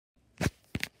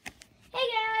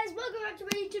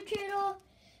to my YouTube channel.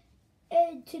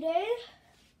 And today,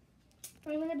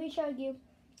 I'm going to be showing you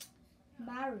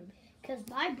my room. Because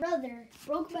my brother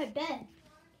broke my bed.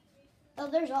 Oh,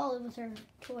 there's Olive with her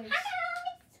toys.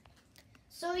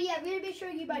 So yeah, I'm going to be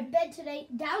showing you my bed today.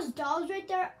 Those dolls right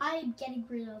there, I am getting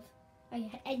rid of.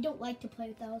 I don't like to play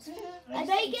with those.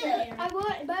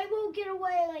 I won't get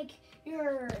away like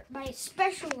my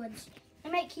special ones. I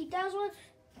might keep those ones.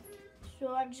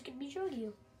 So I'm just going to be showing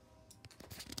you.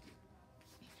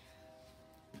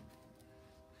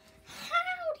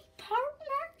 Howdy,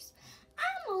 partners.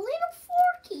 I'm a little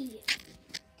Forky.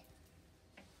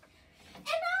 And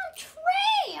I'm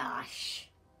trash.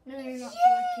 No, you're not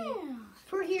Yeah. Forky.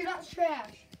 Forky, you're not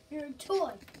trash. You're a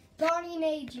toy. Bonnie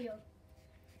made you.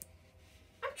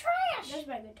 I'm trash. That's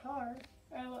my guitar.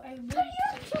 What are your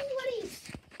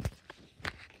toys?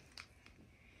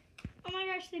 Oh my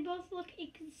gosh, they both look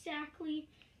exactly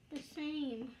the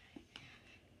same.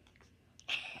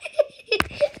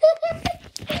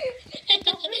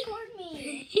 Don't record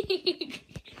me.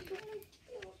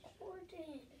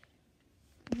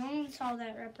 No one saw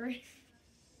that rapper.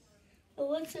 Oh,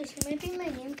 what's this? It might be my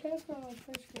name tag from my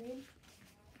first grade.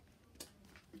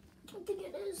 I think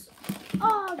it is.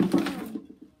 Oh, come on.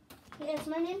 Yeah, it's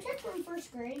my name tag from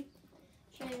first grade.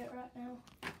 Show you it right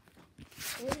now.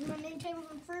 Here's my name tag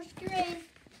from first grade.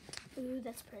 Ooh,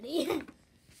 that's pretty.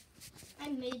 I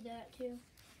made that too.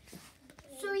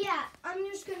 So yeah, I'm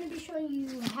just going to be showing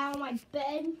you how my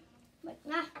bed,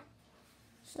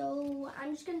 So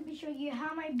I'm just going to be showing you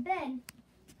how my bed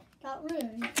got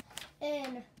ruined.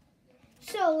 And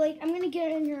so like, I'm going to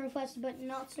get in your request, but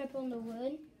not step on the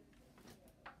wood.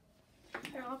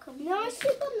 Here, I'll come. No, I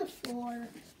sleep on the floor.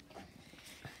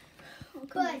 I'll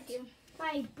come But with you.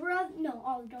 my brother, no,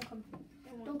 oh, don't come.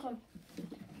 Don't come.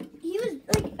 He was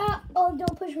like, oh,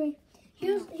 don't push me. He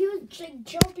was like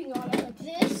jumping on it like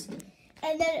this,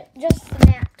 and then it just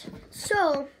snapped.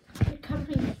 So, You're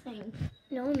covering the thing.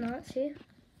 no, I'm not. See,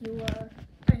 you are.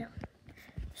 I know.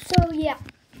 So yeah,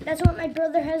 that's what my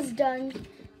brother has done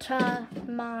to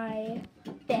my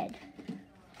bed.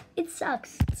 It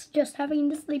sucks. It's just having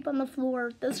to sleep on the floor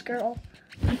with this girl,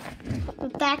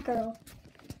 with that girl.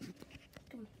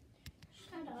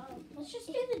 Shut up. Let's just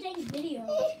do the dang video.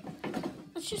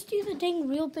 Let's just do the dang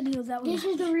real video that we This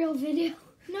is the real video.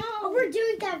 No. Oh, we're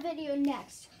doing that video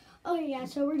next. Oh yeah,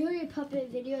 so we're doing a puppet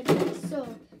video next. So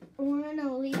we're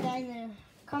gonna leave that in the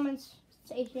comments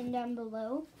section down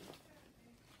below.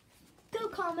 Go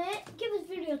comment, give this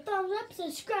video a thumbs up,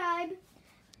 subscribe,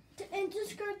 and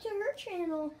subscribe to her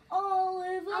channel,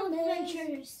 Olive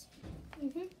Adventures.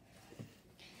 Mm-hmm.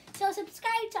 So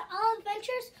subscribe to All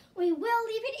Adventures. We will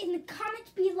leave it in the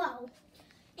comments below,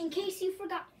 in case you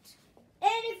forgot.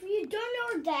 And if you don't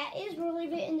know where that is, we'll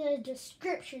leave it in the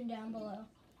description down below.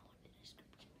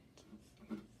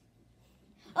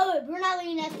 Oh, we're not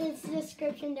leaving that in the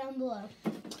description down below.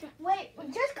 Wait,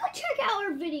 just go check out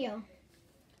our video.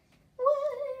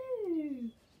 Woo!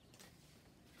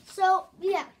 So,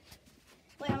 yeah.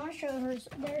 Wait, I want to show her.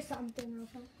 There's something real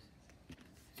fast.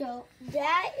 So,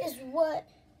 that is what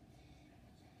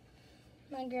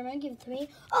my grandma gave to me.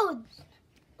 Oh,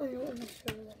 I'm going to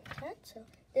show you that. So,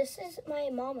 this is my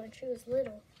mom when she was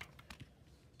little.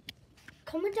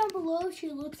 Comment down below if she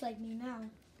looks like me now.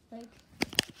 Like,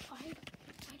 Why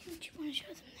didn't you want to show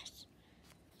them this?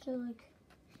 so like,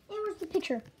 hey, where's the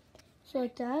picture? So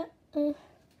like that. Guys,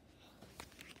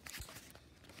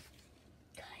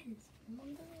 I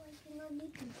wonder why I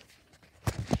need to.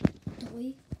 Don't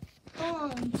we?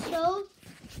 So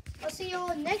I'll see you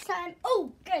all next time.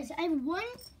 Oh, guys, I have one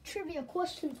trivia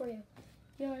question for you.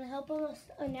 You want to help us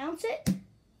announce it?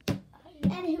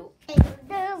 And who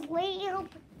does Liam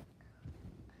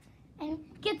and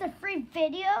get the free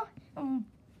video and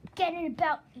get it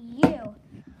about you.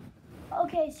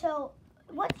 Okay, so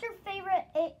what's your favorite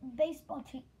baseball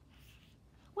team?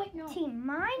 Wait, no.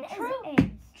 Mine True. is A's.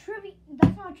 Trivia.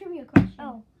 That's not a trivia question.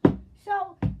 Oh,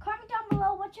 So comment down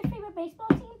below what's your favorite baseball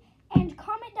team, and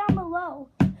comment down below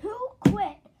who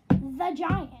quit the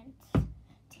Giants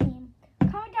team.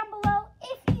 Comment down below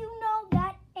if you know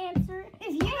that answer.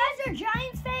 if you guys are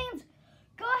Giants fans,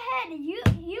 go ahead.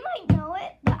 You might know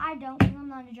it, but I don't because I'm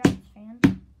not a Giants fan.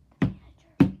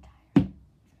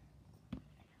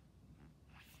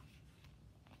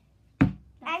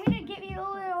 I'm going to give you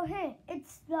a little hint.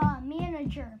 It's the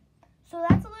manager. So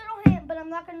that's a little hint, but I'm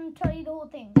not going to tell you the whole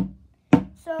thing.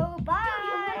 So, bye. Dude,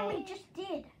 you literally just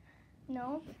did.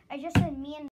 No, I just said manager.